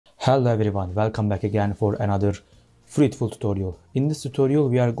Hello everyone, welcome back again for another fruitful tutorial. In this tutorial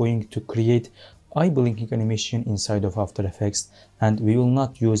we are going to create eye blinking animation inside of After Effects, and we will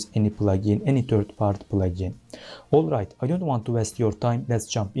not use any plugin, any third-party plugin. Alright, I don't want to waste your time, let's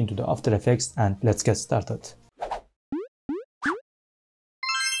jump into the After Effects and let's get started.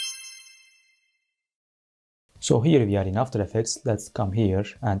 So here we are in After Effects. Let's come here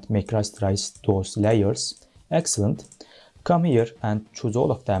and make rasterize those layers. Excellent. Come here and choose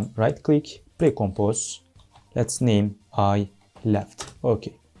all of them, right click, pre-compose. Let's name eye left.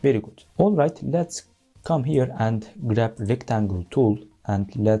 Okay, very good. All right, let's come here and grab rectangle tool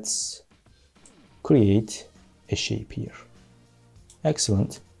and let's create a shape here.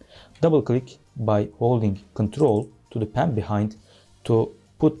 Excellent. Double click by holding Ctrl to the pen behind to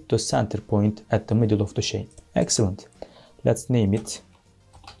put the center point at the middle of the shape. Excellent. Let's name it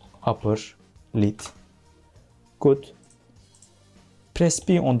upper lid. Good. Press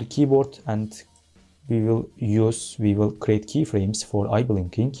P on the keyboard and we will create keyframes for eye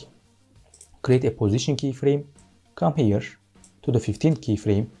blinking. Create a position keyframe. Come here to the 15th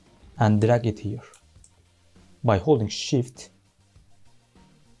keyframe and drag it here by holding Shift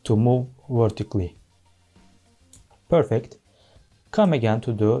to move vertically. Perfect. Come again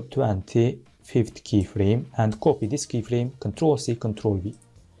to the 25th keyframe and copy this keyframe, Ctrl C, Ctrl V.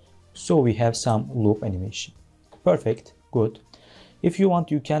 So we have some loop animation. Perfect, good. If you want,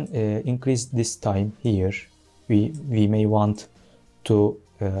 you can increase this time here. We may want to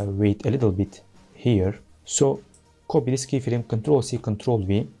wait a little bit here. So copy this keyframe, Ctrl C, Ctrl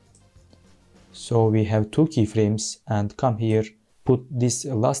V. So we have two keyframes and come here, put this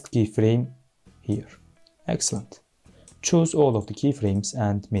last keyframe here. Excellent. Choose all of the keyframes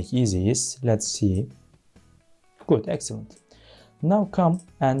and make easiest. Let's see. Good, excellent. Now come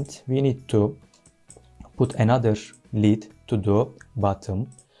and we need to put another lid to the bottom.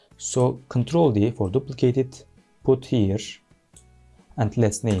 So Ctrl D for duplicate it, put here, and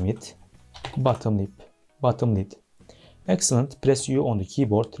let's name it bottom lid. Excellent. Press U on the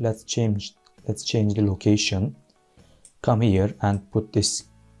keyboard. Let's change the location. Come here and put this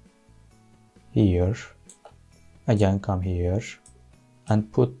here. Again, come here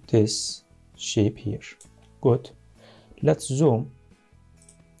and put this shape here. Good. Let's zoom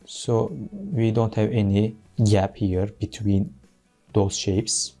so we don't have any gap here between those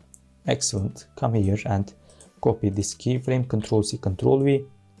shapes. Excellent. Come here and copy this keyframe, Ctrl C, Ctrl V,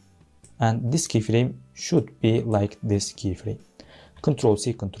 and this keyframe should be like this keyframe, Ctrl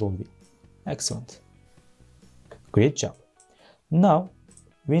C, Ctrl V. Excellent. Great job. Now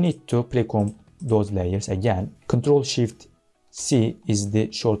we need to pre-comp those layers again. Ctrl Shift C is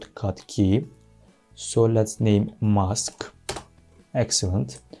the shortcut key. So let's name mask.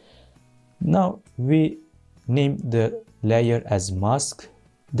 Excellent. Now we name the layer as mask.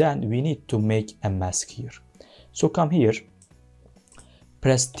 Then we need to make a mask here. So come here,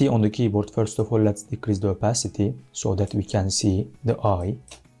 press T on the keyboard. First of all, let's decrease the opacity so that we can see the eye.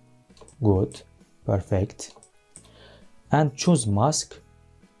 Good, perfect. And choose mask.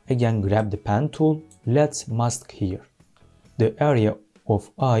 Again, grab the pen tool. Let's mask here. The area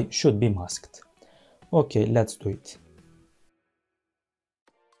of eye should be masked. Okay, let's do it.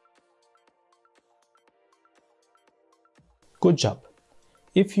 Good job.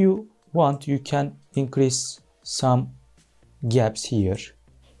 If you want, you can increase some gaps here.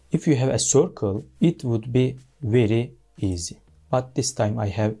 If you have a circle, it would be very easy. But this time I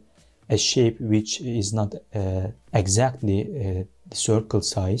have a shape which is not exactly the circle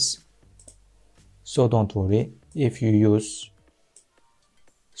size. So don't worry. If you use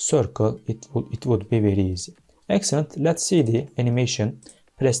circle, it would be very easy. Excellent. Let's see the animation.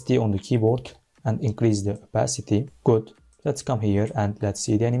 Press T on the keyboard and increase the opacity. Good. Let's come here and let's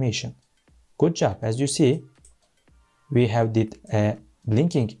see the animation. Good job. As you see, we have did a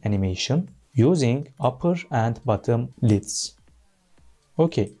blinking animation using upper and bottom lids.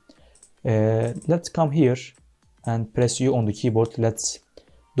 Okay. Let's come here and press U on the keyboard. Let's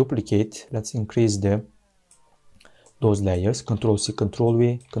duplicate. Let's increase those layers. Ctrl C, Ctrl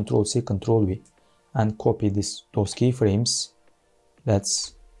V, Ctrl C, Ctrl V, and copy those keyframes.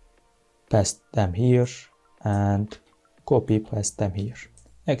 Let's paste them here and copy, paste them here.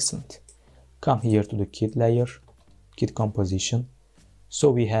 Excellent. Come here to the kit layer, kit composition. So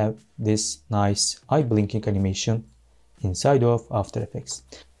we have this nice eye blinking animation inside of After Effects.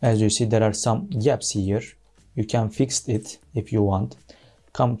 As you see, there are some gaps here. You can fix it if you want.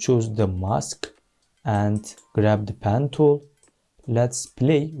 Come choose the mask and grab the pen tool. Let's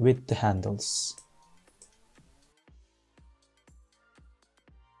play with the handles.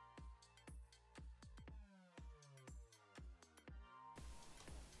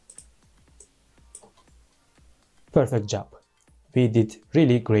 Perfect job. We did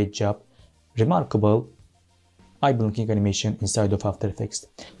really great job. Remarkable eye blinking animation inside of After Effects.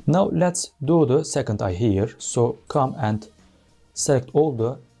 Now let's do the second eye here. So come and select all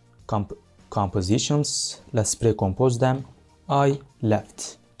the compositions. Let's pre-compose them. Eye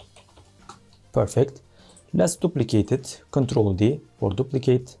left. Perfect. Let's duplicate it. Ctrl D for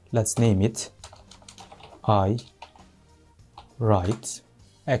duplicate. Let's name it eye right.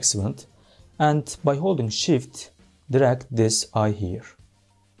 Excellent. And by holding Shift, drag this eye here.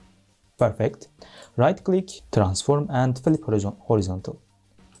 Perfect. Right click, transform and flip horizontal.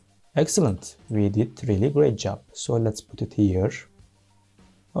 Excellent. We did really great job. So let's put it here.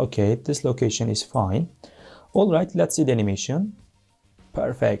 Okay, this location is fine. Alright, let's see the animation.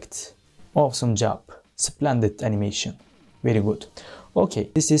 Perfect. Awesome job. Splendid animation. Very good. Okay,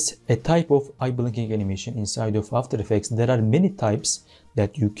 this is a type of eye blinking animation inside of After Effects. There are many types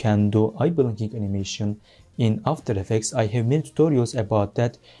that you can do eye blinking animation in After Effects. I have many tutorials about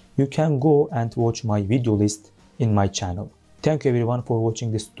that. You can go and watch my video list in my channel. Thank you everyone for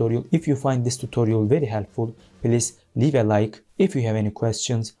watching this tutorial. If you find this tutorial very helpful, please leave a like. If you have any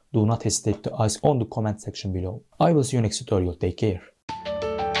questions, do not hesitate to ask on the comment section below. I will see you next tutorial. Take care.